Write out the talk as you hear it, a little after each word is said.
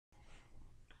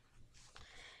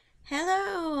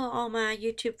all my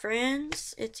YouTube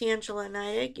friends. It's Angela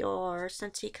Neidig, your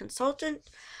Scentsy consultant.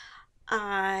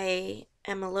 I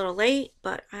am a little late,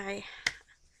 but I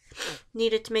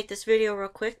needed to make this video real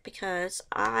quick because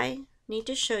I need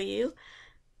to show you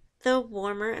the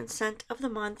warmer and scent of the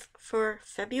month for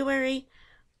February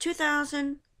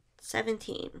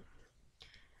 2017.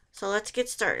 So let's get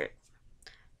started.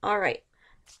 Alright,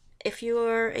 if you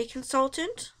are a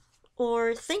consultant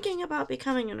or thinking about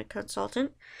becoming a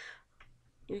consultant,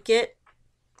 you get,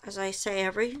 as I say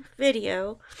every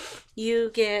video, you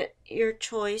get your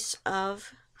choice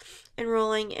of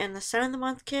enrolling in the Scent of the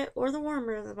Month kit or the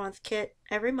Warmer of the Month kit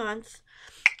every month.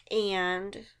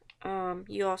 And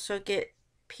you also get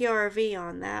PRV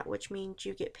on that, which means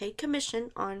you get paid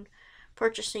commission on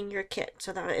purchasing your kit.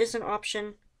 So that is an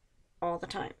option all the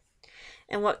time.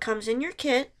 And what comes in your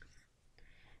kit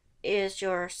is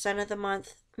your Scent of the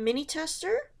Month mini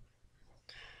tester,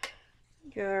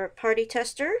 your party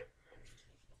tester,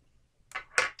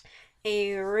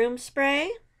 a room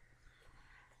spray,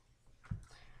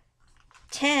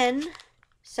 10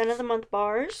 Scent of the Month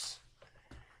bars,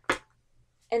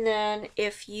 and then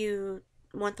if you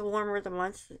want the Warmer of the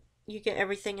Month, you get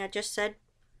everything I just said.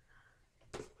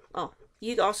 Oh,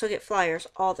 you also get flyers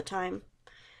all the time.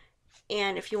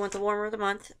 And if you want the Warmer of the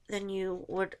Month, then you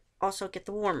would also get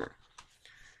the warmer.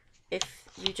 If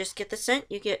you just get the scent,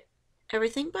 you get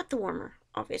everything but the warmer,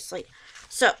 obviously.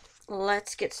 So,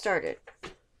 let's get started.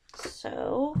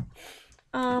 So,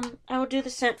 I will do the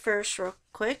scent first real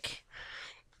quick.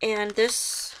 And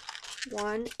this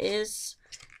one is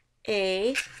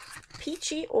a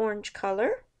peachy orange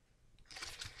color.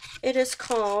 It is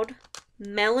called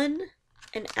Melon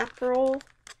and Apple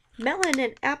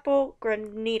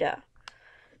Granita.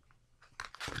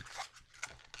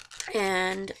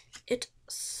 And it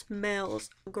smells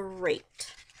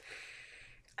great.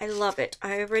 I love it.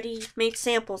 I already made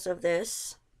samples of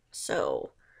this.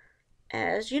 So,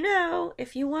 as you know,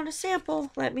 if you want a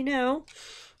sample, let me know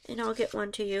and I'll get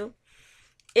one to you.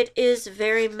 It is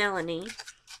very melony.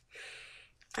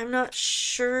 I'm not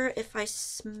sure if I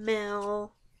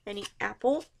smell any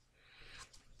apple.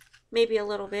 Maybe a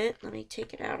little bit. Let me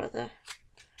take it out of the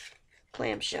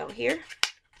clamshell here,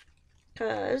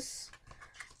 because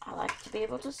I like to be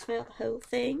able to smell the whole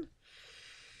thing.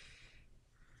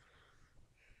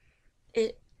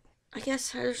 I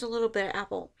guess there's a little bit of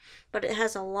apple, but it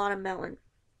has a lot of melon.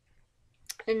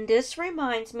 And this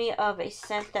reminds me of a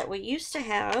scent that we used to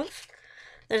have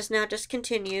that is now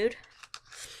discontinued.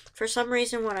 For some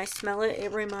reason, when I smell it,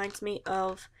 it reminds me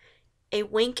of a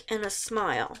Wink and a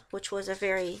Smile, which was a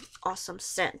very awesome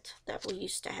scent that we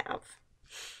used to have.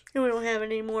 And we don't have it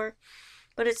anymore.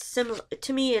 But it's similar,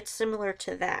 to me, it's similar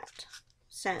to that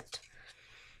scent.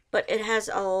 But it has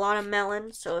a lot of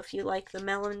melon, so if you like the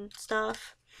melon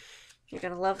stuff, you're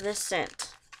going to love this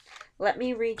scent. Let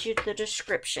me read you the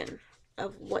description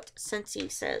of what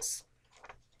Scentsy says.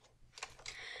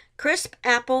 Crisp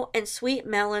apple and sweet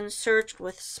melon surged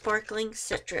with sparkling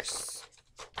citrus.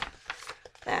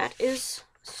 That is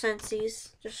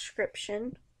Scentsy's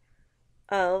description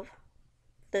of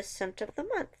the scent of the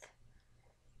month.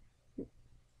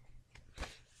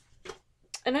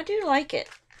 And I do like it.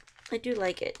 I do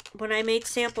like it. When I made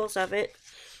samples of it,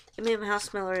 it made my house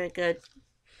smell really good.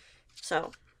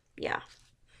 So, yeah.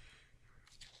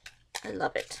 I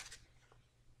love it.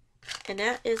 And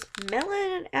that is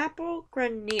Melon and Apple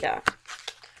Granita.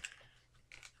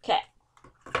 Okay.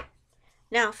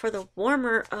 Now for the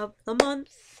Warmer of the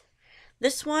Month.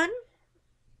 This one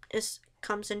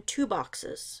comes in 2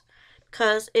 boxes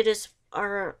because it is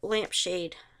our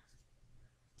lampshade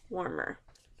warmer.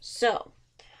 So,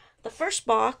 the first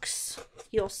box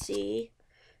you'll see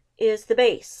is the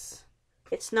base.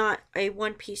 It's not a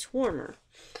one-piece warmer.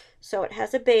 So it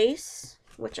has a base,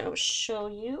 which I will show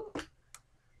you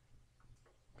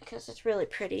because it's really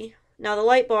pretty. Now the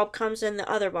light bulb comes in the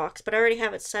other box, but I already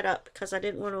have it set up because I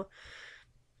didn't want to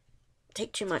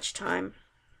take too much time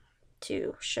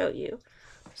to show you.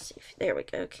 Let's see if, there we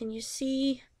go. Can you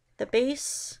see the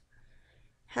base?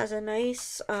 Has a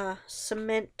nice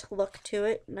cement look to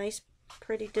it. Nice,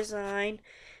 pretty design.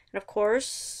 And of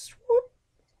course, whoop,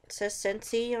 it says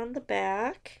Scentsy on the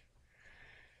back.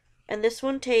 And this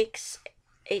one takes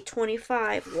a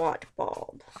 25-watt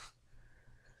bulb.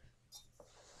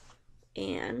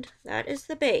 And that is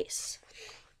the base.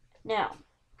 Now,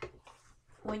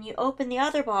 when you open the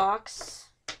other box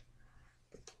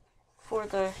for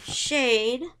the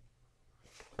shade,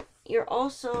 you're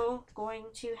also going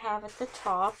to have at the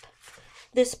top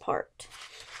this part.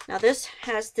 Now this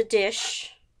has the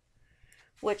dish,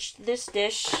 which this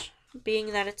dish,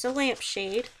 being that it's a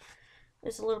lampshade,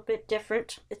 is a little bit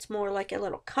different. It's more like a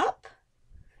little cup.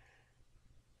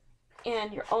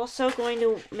 And you're also going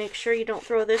to make sure you don't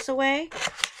throw this away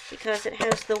because it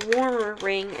has the warmer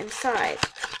ring inside.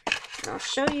 And I'll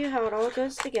show you how it all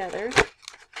goes together.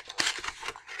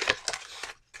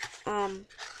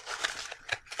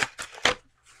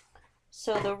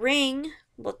 So the ring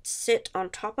will sit on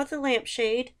top of the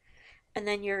lampshade, and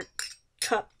then your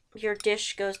cup, your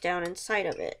dish goes down inside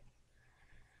of it.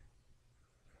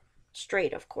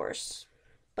 Straight, of course.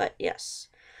 But yes.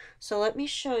 So let me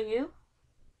show you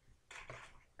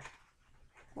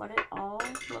what it all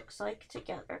looks like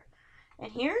together.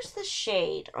 And here's the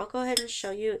shade. I'll go ahead and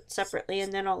show you it separately,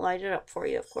 and then I'll light it up for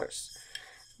you, of course.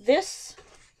 This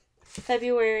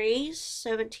February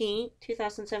 17th,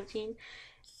 2017,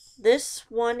 this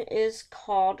one is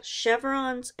called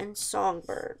Chevrons and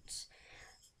Songbirds.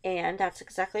 And that's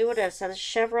exactly what it is. It has a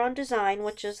chevron design,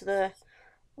 which is the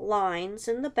lines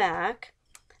in the back.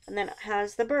 And then it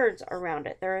has the birds around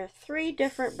it. There are 3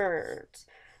 different birds.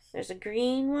 There's a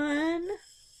green one.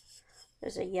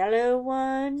 There's a yellow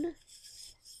one.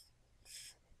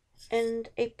 And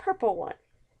a purple one.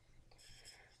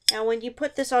 Now when you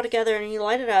put this all together and you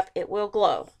light it up, it will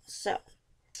glow. So,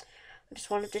 I just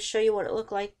wanted to show you what it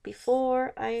looked like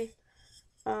before I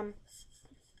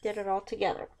did it all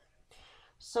together.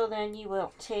 So then you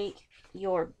will take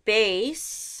your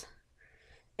base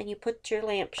and you put your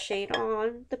lampshade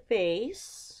on the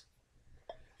base.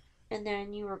 And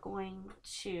then you are going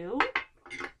to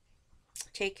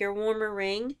take your warmer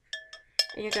ring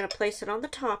and you're going to place it on the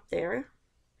top there.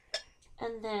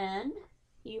 And then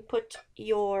you put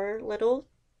your little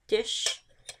dish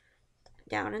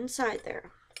down inside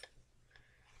there.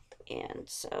 And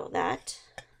so that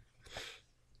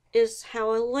is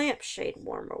how a lampshade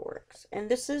warmer works. And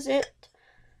this is it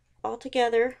all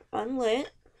together,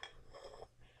 unlit.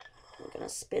 I'm going to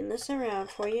spin this around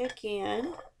for you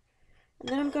again. And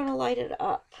then I'm going to light it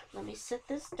up. Let me set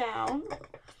this down.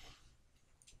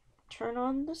 Turn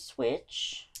on the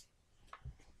switch.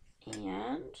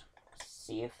 And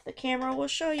see if the camera will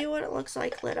show you what it looks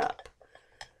like lit up.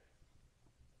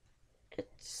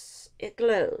 It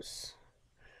glows.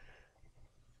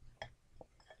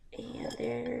 And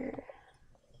there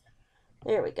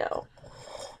we go.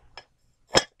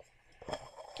 You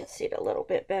can see it a little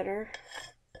bit better.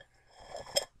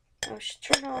 I should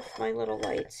turn off my little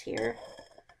lights here.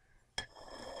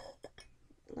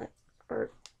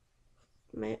 Or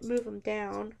move them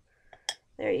down.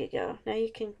 There you go. Now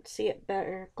you can see it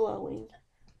better glowing.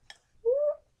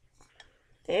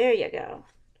 There you go.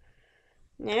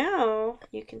 Now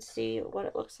you can see what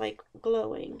it looks like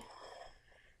glowing.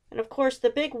 And of course the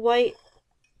big white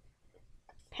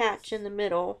patch in the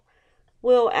middle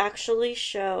will actually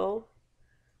show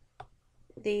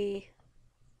the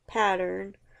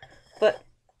pattern, but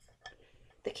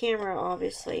the camera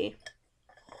obviously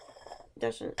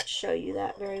doesn't show you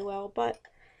that very well, but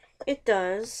it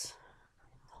does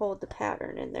hold the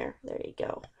pattern in there. There you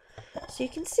go. So you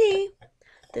can see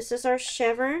this is our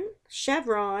chevron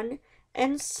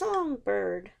and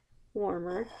songbird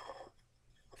warmer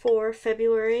for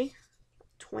February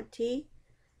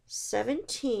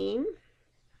 2017.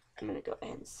 I'm going to go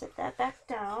ahead and set that back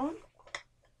down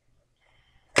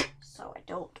so I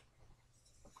don't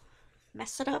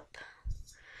mess it up.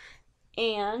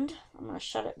 And I'm going to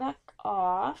shut it back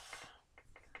off.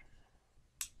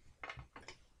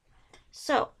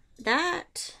 So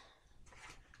that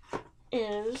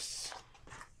is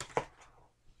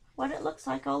what it looks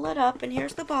like all lit up. And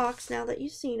here's the box now that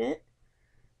you've seen it.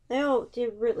 They all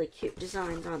do really cute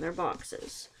designs on their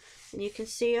boxes. And you can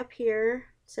see up here,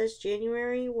 it says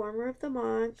January Warmer of the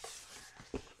Month.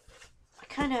 I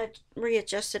kind of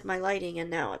readjusted my lighting and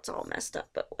now it's all messed up,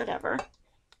 but whatever.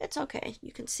 It's okay.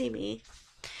 You can see me.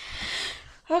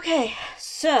 Okay,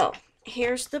 so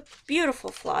here's the beautiful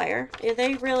flyer.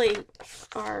 They really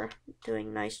are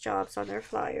doing nice jobs on their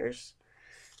flyers.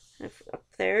 Up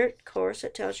there, of course,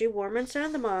 it tells you Warm and Scent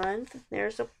of the Month.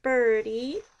 There's a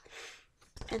birdie.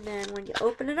 And then when you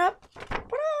open it up,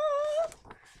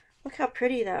 look how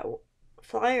pretty that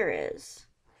flyer is.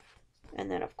 And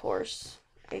then, of course,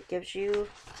 it gives you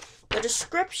the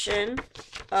description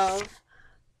of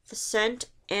the scent,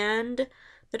 and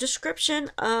the description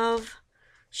of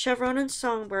Chevron and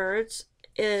Songbirds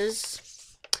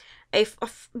is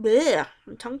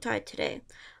I'm tongue-tied today.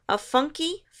 A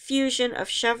funky fusion of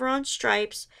chevron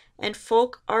stripes and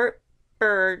folk art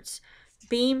birds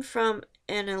beam from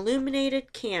an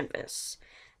illuminated canvas,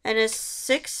 and is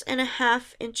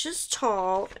 6.5 inches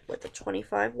tall with a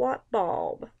 25-watt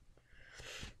bulb.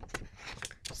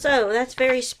 So that's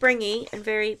very springy and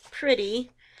very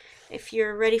pretty. if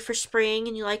you're ready for spring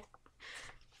and you like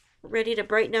ready to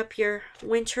brighten up your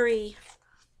wintry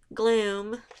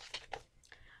gloom,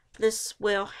 this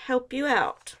will help you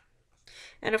out.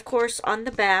 And of course, on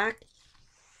the back,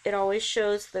 it always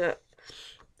shows the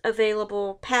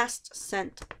available past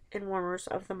scent and warmers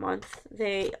of the month.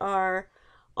 They are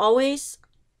always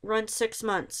run 6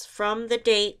 months from the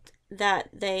date that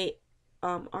they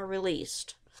are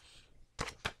released.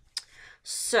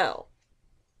 So,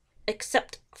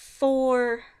 except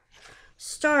for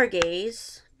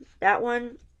Stargaze, that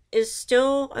one is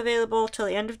still available till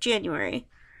the end of January,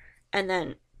 and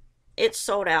then it's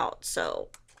sold out, so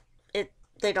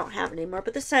they don't have it anymore.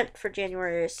 But the scent for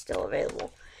January is still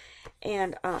available.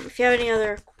 And if you have any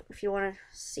other, if you want to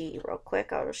see real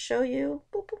quick, I'll just show you.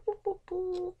 Boop, boop, boop, boop,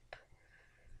 boop.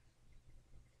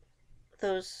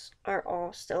 Those are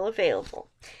all still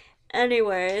available.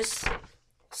 Anyways,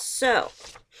 so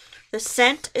the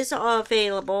scent is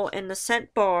available in the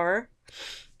scent bar,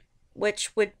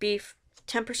 which would be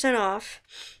 10% off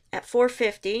at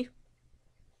 $4.50.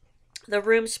 The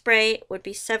room spray would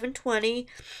be $7.20,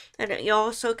 and you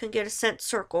also can get a scent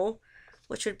circle,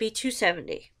 which would be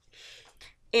 $2.70.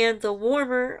 And the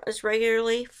warmer is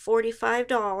regularly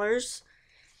 $45.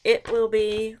 It will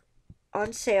be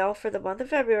on sale for the month of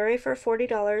February for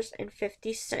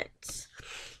 $40.50.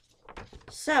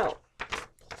 So,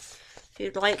 if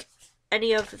you'd like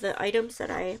any of the items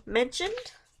that I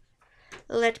mentioned,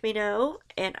 let me know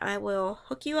and I will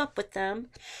hook you up with them.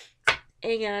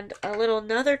 And a little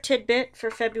another tidbit for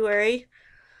February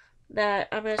that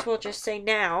I might as well just say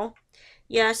now.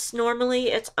 Yes,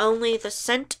 normally it's only the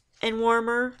scent and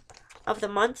warmer of the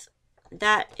month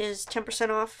that is 10%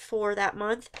 off for that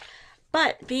month.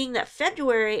 But being that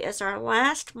February is our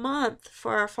last month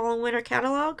for our fall and winter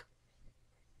catalog,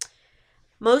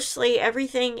 mostly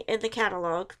everything in the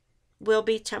catalog will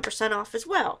be 10% off as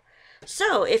well.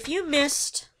 So if you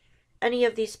missed any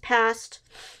of these past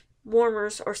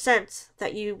warmers or scents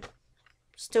that you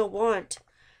still want,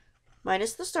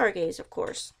 minus the Stargaze, of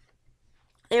course,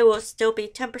 they will still be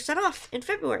 10% off in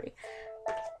February,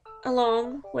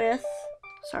 along with,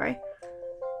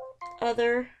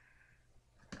 other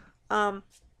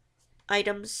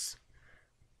items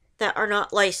that are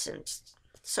not licensed.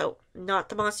 So not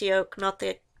the mossy oak, not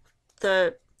the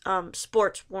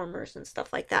sports warmers and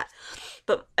stuff like that,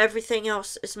 but everything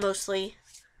else is mostly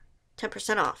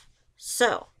 10% off.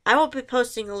 So I will be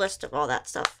posting a list of all that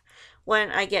stuff when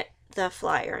I get the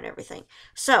flyer and everything.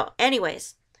 So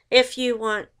anyways, if you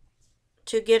want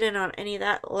to get in on any of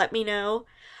that, let me know.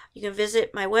 You can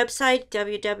visit my website,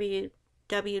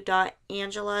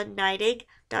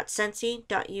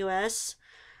 www.angelaneidig.scentsy.us.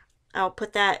 I'll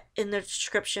put that in the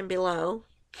description below.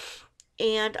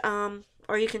 And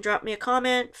or you can drop me a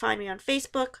comment, find me on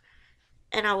Facebook,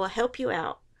 and I will help you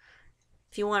out.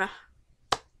 If you want to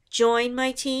join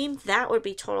my team, that would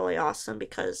be totally awesome,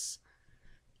 because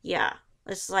yeah,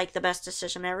 this is like the best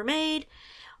decision I ever made.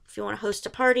 If you want to host a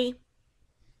party,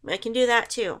 I can do that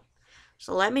too.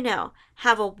 So let me know.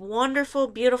 Have a wonderful,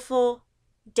 beautiful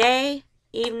day,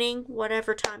 evening,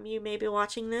 whatever time you may be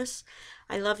watching this.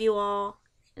 I love you all,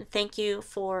 and thank you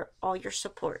for all your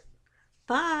support.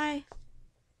 Bye.